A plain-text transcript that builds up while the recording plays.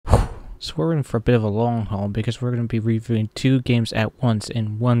So we're in for a bit of a long haul because we're going to be reviewing 2 games at once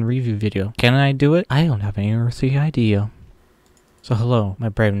in one review video. Can I do it? I don't have any earthly idea. So hello, my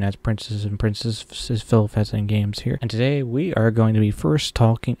brave knights, princes and princesses, Philofhatsandgames here, and today we are going to be first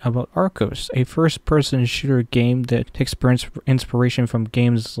talking about Arkos, a first-person shooter game that takes inspiration from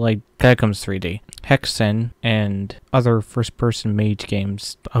games like Catacombs 3D, Hexen, and other first-person mage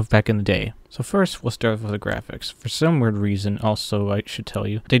games of back in the day. So first, we'll start with the graphics. For some weird reason, also I should tell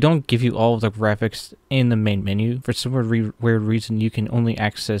you, they don't give you all of the graphics in the main menu. For some weird reason, you can only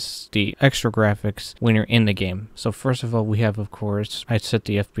access the extra graphics when you're in the game. So first of all, we have, of course, I set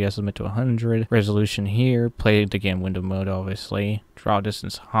the FPS limit to 100, resolution here, play the game window mode, obviously, draw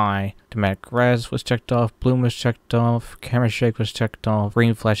distance high, dramatic res was checked off, bloom was checked off, camera shake was checked off,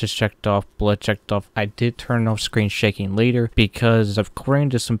 green flash is checked off, blood checked off. I did turn off screen shaking later because, according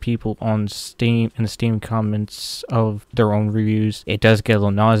to some people on Steam, in the Steam comments of their own reviews, it does get a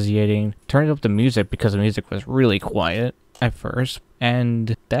little nauseating. Turned up the music because the music was really quiet at first,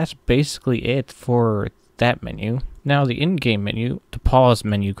 and that's basically it for that menu. Now the in-game menu, the pause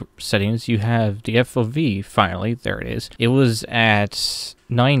menu settings, you have the FOV, finally, there it is. It was at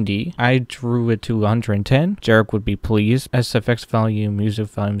 90, I drew it to 110, Jarek would be pleased. SFX volume, music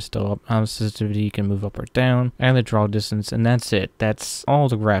volume still up, sensitivity you can move up or down, and the draw distance, and that's it. That's all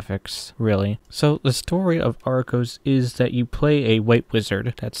the graphics, really. So the story of Arkos is that you play a white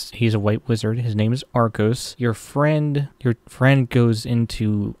wizard. He's a white wizard, his name is Arkos. Your friend goes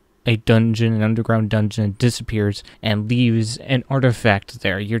into a dungeon, an underground dungeon, and disappears and leaves an artifact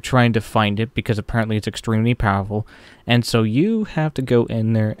there. You're trying to find it because apparently it's extremely powerful, and so you have to go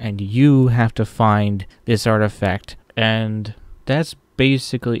in there and you have to find this artifact, and that's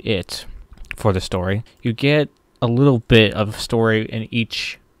basically it for the story. You get a little bit of story in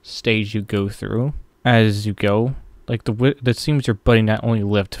each stage you go through as you go. Like it seems your buddy not only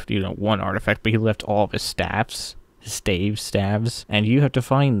left, one artifact, but he left all of his staves, and you have to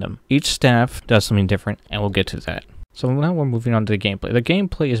find them. Each staff does something different, and we'll get to that. So now we're moving on to the gameplay. The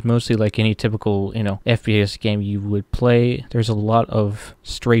gameplay is mostly like any typical, FPS game you would play. There's a lot of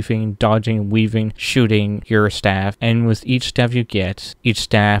strafing, dodging, weaving, shooting your staff, and with each staff you get, each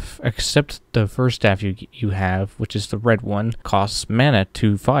staff, except the first staff you have, which is the red one, costs mana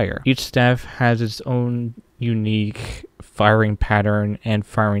to fire. Each staff has its own unique firing pattern and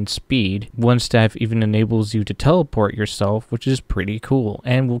firing speed. One staff even enables you to teleport yourself, which is pretty cool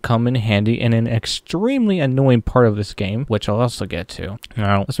and will come in handy in an extremely annoying part of this game, which I'll also get to.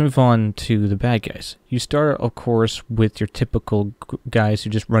 Now, let's move on to the bad guys. You start, of course, with your typical guys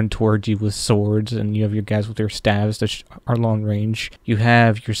who just run towards you with swords, and you have your guys with their staves that are long range. You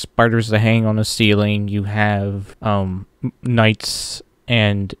have your spiders that hang on the ceiling. You have knights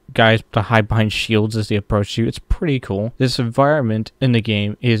and guys to hide behind shields as they approach you. It's pretty cool. This environment in the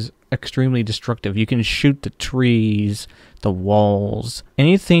game is extremely destructive. You can shoot the trees, the walls,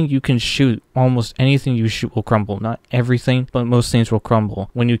 anything you can shoot. Almost anything you shoot will crumble. Not everything, but most things will crumble.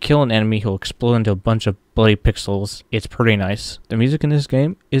 When you kill an enemy, he'll explode into a bunch of bloody pixels. It's pretty nice. The music in this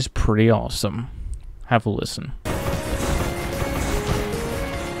game is pretty awesome. Have a listen.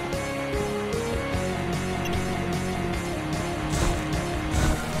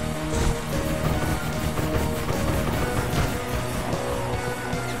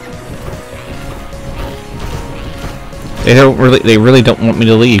 They really don't want me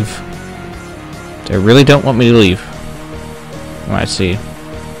to leave. They really don't want me to leave. I see.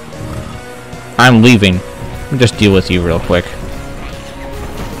 I'm leaving. Let me just deal with you real quick.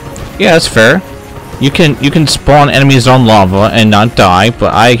 Yeah, that's fair. You can spawn enemies on lava and not die,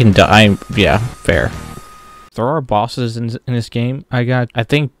 but I can die. Yeah, fair. There are bosses in this game. I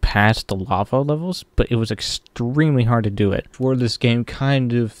think, past the lava levels, but it was extremely hard to do it. For this game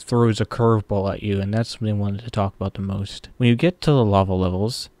kind of throws a curveball at you, and that's something I wanted to talk about the most. When you get to the lava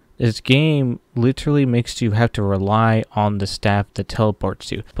levels, this game literally makes you have to rely on the staff that teleports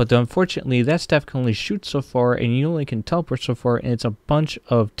you. But unfortunately, that staff can only shoot so far, and you only can teleport so far, and it's a bunch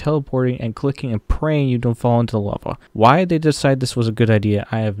of teleporting and clicking and praying you don't fall into the lava. Why they decide this was a good idea,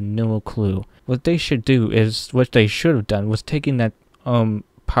 I have no clue. What they should do is, what they should have done was taking that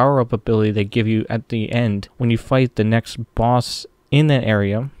power-up ability they give you at the end when you fight the next boss in that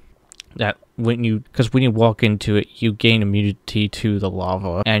area, that because when you walk into it, you gain immunity to the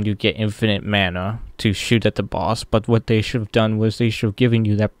lava and you get infinite mana to shoot at the boss. But what they should have done was they should have given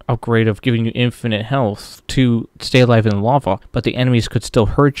you that upgrade of giving you infinite health to stay alive in the lava, but the enemies could still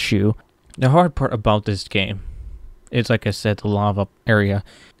hurt you. The hard part about this game is, like I said, the lava area,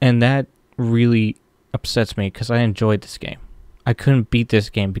 and that really upsets me because I enjoyed this game. I couldn't beat this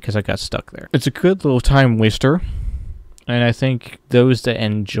game because I got stuck there. It's a good little time waster. And I think those that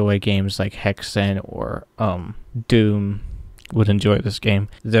enjoy games like Hexen or Doom would enjoy this game,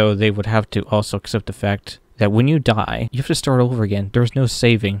 though they would have to also accept the fact that when you die, you have to start over again. There's no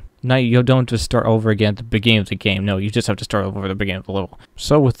saving. Now you don't just start over again at the beginning of the game. No, you just have to start over at the beginning of the level.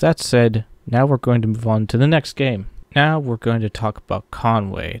 So with that said, now we're going to move on to the next game. Now we're going to talk about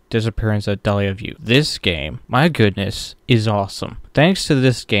Conway, Disappearance at Dahlia View. This game, my goodness, is awesome. Thanks to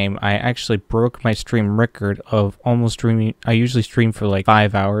this game, I actually broke my stream record of almost streaming. I usually stream for like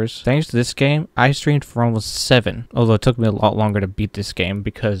 5 hours. Thanks to this game, I streamed for almost 7. Although it took me a lot longer to beat this game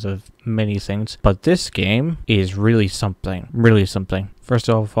because of many things. But this game is really something. Really something. First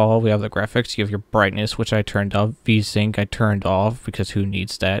of all, we have the graphics. You have your brightness, which I turned up. VSync, I turned off because who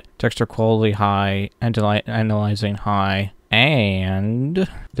needs that? Texture quality high. Analyzing high. And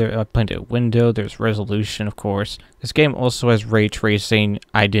I played at window. There's resolution, of course. This game also has ray tracing.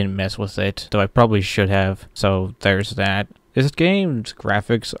 I didn't mess with it, though I probably should have. So there's that. This game's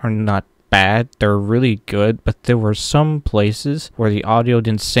graphics are not bad. They're really good, but there were some places where the audio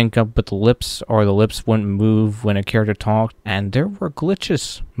didn't sync up with the lips, or the lips wouldn't move when a character talked, and there were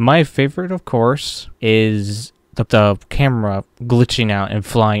glitches. My favorite, of course, is the camera glitching out and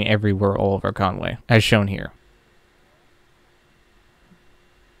flying everywhere all over Conway, as shown here.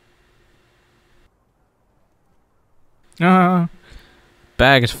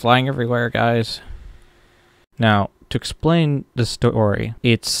 Bag is flying everywhere, guys. Now, to explain the story,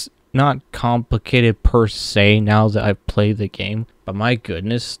 it's not complicated per se now that I've played the game, but my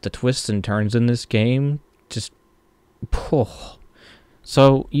goodness, the twists and turns in this game just... Oh.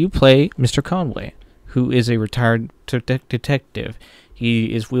 So, you play Mr. Conway, who is a retired detective.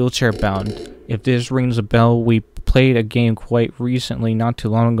 He is wheelchair bound. If this rings a bell, we played a game quite recently, not too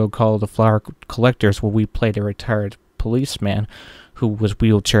long ago, called The Flower Collectors, where we played a retired policeman who was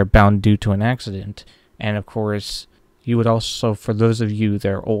wheelchair bound due to an accident. And of course, you would also, for those of you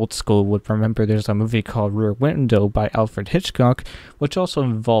that are old school, would remember there's a movie called Rear Window by Alfred Hitchcock, which also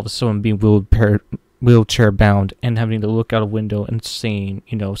involves someone being wheelchair bound and having to look out a window and seeing,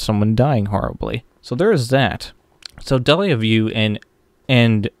 you know, someone dying horribly. So there is that. So Dahlia View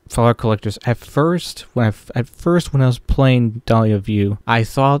and Flower Collectors, at first when I was playing Dahlia View, I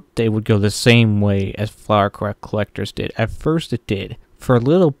thought they would go the same way as Flower Collectors did. At first it did. For a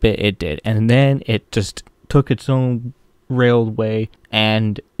little bit it did. And then it just took its own railed way,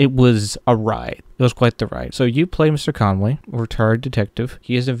 and it was a ride. It was quite the ride. So you play Mr. Conway, a retired detective.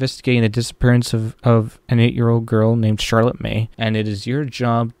 He is investigating the disappearance of an 8-year-old girl named Charlotte May, and it is your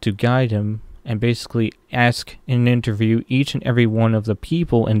job to guide him and basically ask and interview each and every one of the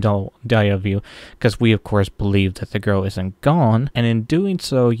people in Dahlia View, because we of course believe that the girl isn't gone, and in doing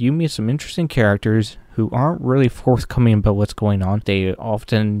so you meet some interesting characters who aren't really forthcoming about what's going on. They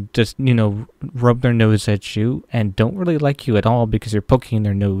often just, you know, rub their nose at you and don't really like you at all because you're poking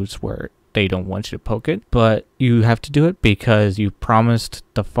their nose where they don't want you to poke it, but you have to do it because you promised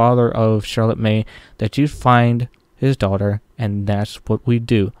the father of Charlotte May that you'd find his daughter, and that's what we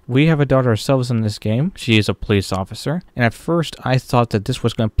do. We have a daughter ourselves in this game. She is a police officer, and at first I thought that this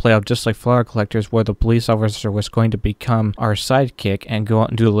was going to play out just like Flower Collectors, where the police officer was going to become our sidekick and go out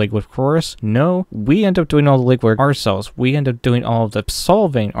and do the legwork for us. No, we end up doing all the legwork ourselves. We end up doing all of the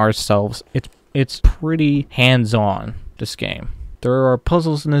solving ourselves. It's pretty hands-on, this game. There are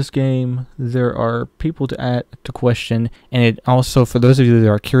puzzles in this game, there are people to question, and it also, for those of you that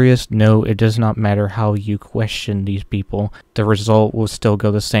are curious, no, it does not matter how you question these people. The result will still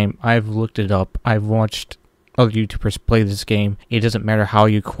go the same. I've looked it up. I've watched other YouTubers play this game. It doesn't matter how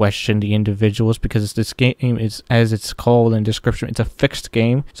you question the individuals, because this game is, as it's called in the description, it's a fixed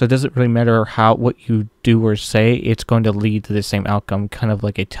game, so it doesn't really matter what you do or say, it's going to lead to the same outcome, kind of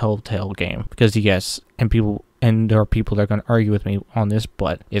like a Telltale game. Because yes, and there are people that are going to argue with me on this,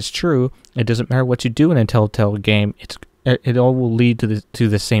 but it's true. It doesn't matter what you do in a Telltale game. It all will lead to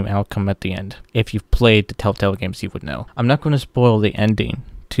the same outcome at the end. If you've played the Telltale games, you would know. I'm not going to spoil the ending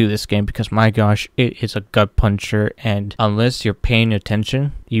to this game because, my gosh, it is a gut puncher, and unless you're paying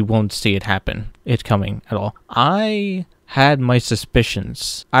attention, you won't see it happen. It's coming at all. I had my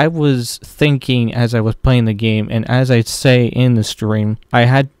suspicions. I was thinking as I was playing the game, and as I say in the stream,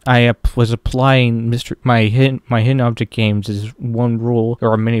 I was applying my hidden object games is one rule. There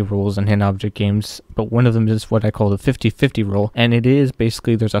are many rules in hidden object games, but one of them is what I call the 50-50 rule, and it is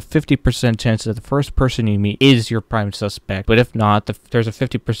basically there's a 50% chance that the first person you meet is your prime suspect, but if not, there's a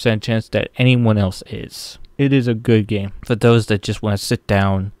 50% chance that anyone else is. It is a good game for those that just want to sit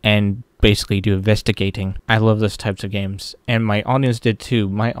down and basically do investigating. I love those types of games, and my audience did too.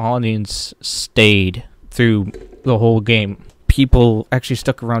 My audience stayed through the whole game. people actually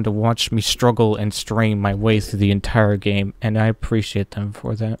stuck around to watch me struggle and strain my way through the entire game, and I appreciate them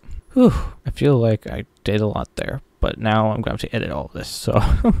for that. Whew, I feel like I did a lot there, but now I'm going to have to edit all of this, so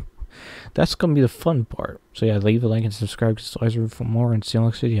that's going to be the fun part. So yeah, leave a like and subscribe to for more, and see you in the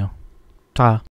next video. Ta.